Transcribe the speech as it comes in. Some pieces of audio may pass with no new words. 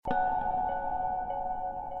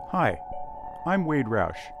Hi, I'm Wade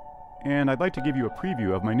Roush, and I'd like to give you a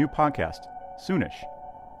preview of my new podcast, Soonish.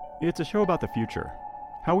 It's a show about the future,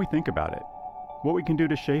 how we think about it, what we can do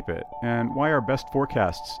to shape it, and why our best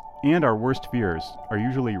forecasts and our worst fears are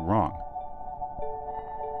usually wrong.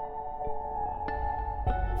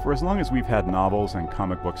 For as long as we've had novels and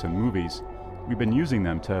comic books and movies, we've been using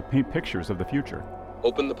them to paint pictures of the future.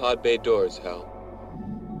 Open the pod bay doors, Hal.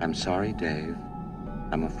 I'm sorry, Dave.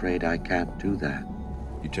 I'm afraid I can't do that.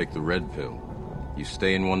 You take the red pill, you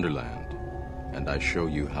stay in Wonderland, and I show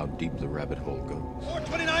you how deep the rabbit hole goes.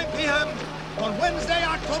 4:29 p.m. on Wednesday,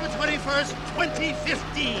 October 21st,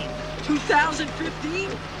 2015. 2015?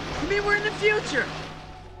 You mean we're in the future?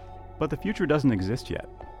 But the future doesn't exist yet.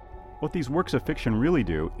 What these works of fiction really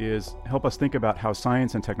do is help us think about how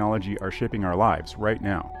science and technology are shaping our lives right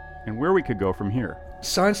now, and where we could go from here.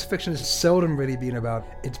 Science fiction has seldom really been about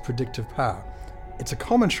its predictive power. It's a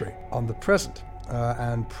commentary on the present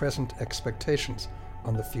and present expectations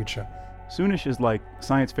on the future. Soonish is like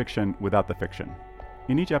science fiction without the fiction.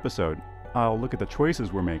 In each episode, I'll look at the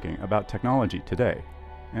choices we're making about technology today,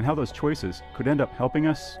 and how those choices could end up helping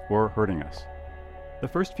us or hurting us. The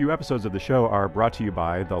first few episodes of the show are brought to you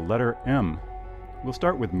by the letter M. We'll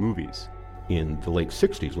start with movies. In the late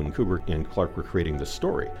 60s, when Kubrick and Clark were creating this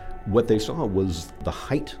story, what they saw was the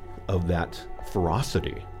height of that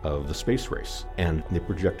ferocity of the space race, and they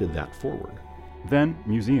projected that forward. Then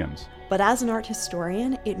museums. But as an art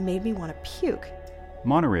historian, it made me want to puke.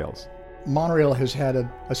 Monorails. Monorail has had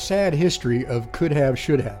a sad history of could have,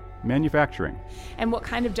 should have. Manufacturing. And what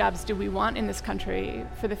kind of jobs do we want in this country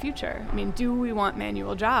for the future? I mean, do we want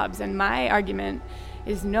manual jobs? And my argument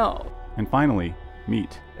is no. And finally,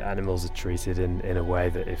 meat. Animals are treated in a way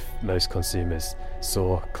that if most consumers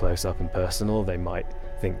saw close up and personal, they might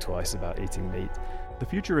think twice about eating meat. The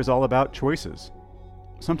future is all about choices.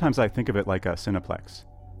 Sometimes I think of it like a Cineplex.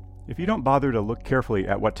 If you don't bother to look carefully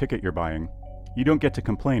at what ticket you're buying, you don't get to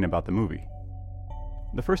complain about the movie.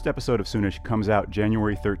 The first episode of Soonish comes out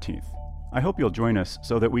January 13th. I hope you'll join us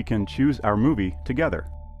so that we can choose our movie together.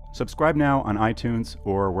 Subscribe now on iTunes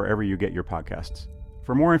or wherever you get your podcasts.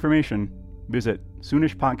 For more information, visit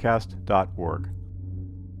soonishpodcast.org.